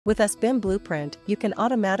With usBIM.blueprint, you can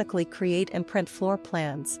automatically create and print floor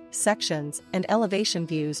plans, sections, and elevation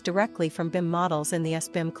views directly from BIM models in the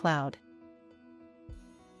usBIM cloud.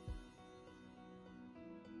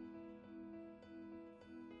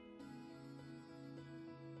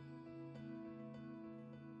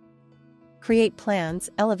 Create plans,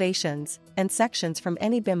 elevations, and sections from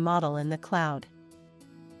any BIM model in the cloud.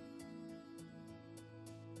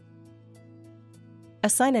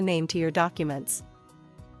 Assign a name to your documents.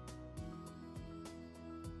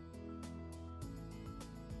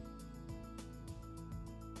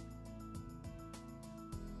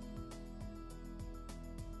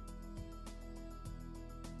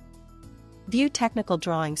 View technical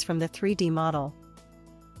drawings from the 3D model.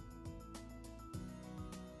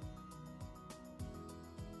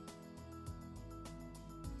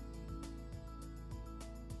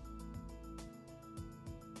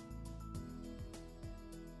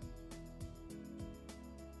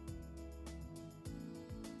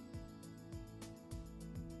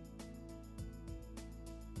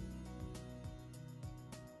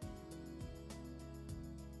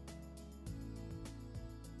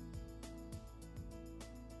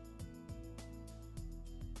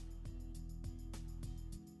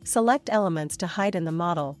 Select elements to hide in the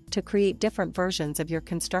model to create different versions of your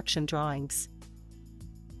construction drawings.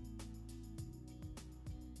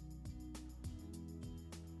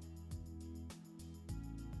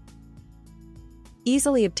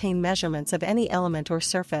 Easily obtain measurements of any element or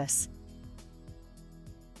surface.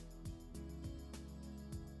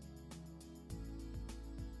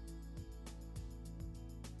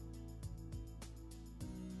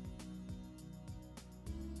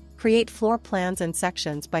 Create floor plans and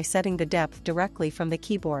sections by setting the depth directly from the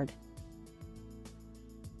keyboard.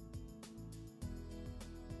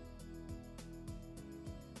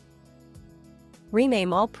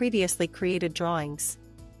 Rename all previously created drawings.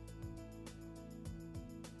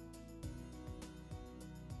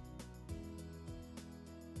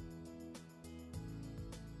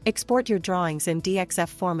 Export your drawings in DXF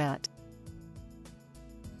format.